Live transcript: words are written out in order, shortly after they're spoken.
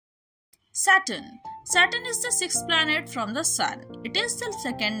Saturn. Saturn is the sixth planet from the Sun. It is the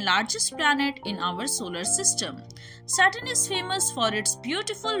second largest planet in our solar system. Saturn is famous for its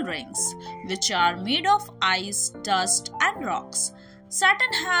beautiful rings, which are made of ice, dust, and rocks.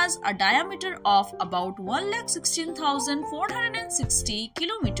 Saturn has a diameter of about 1,16,460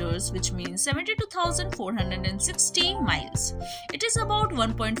 kilometers, which means 72,460 miles. It is about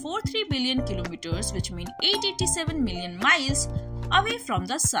 1.43 billion kilometers, which means 887 million miles away from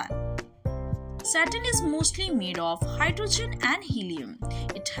the Sun. Saturn is mostly made of hydrogen and helium.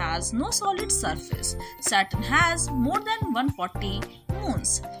 It has no solid surface. Saturn has more than 140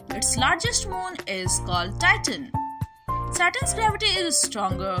 moons. Its largest moon is called Titan. Saturn's gravity is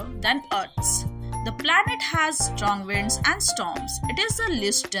stronger than Earth's. The planet has strong winds and storms. It is the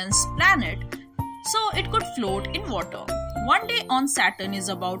least dense planet, so it could float in water. One day on Saturn is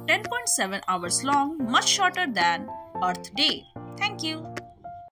about 10.7 hours long, much shorter than Earth day. Thank you.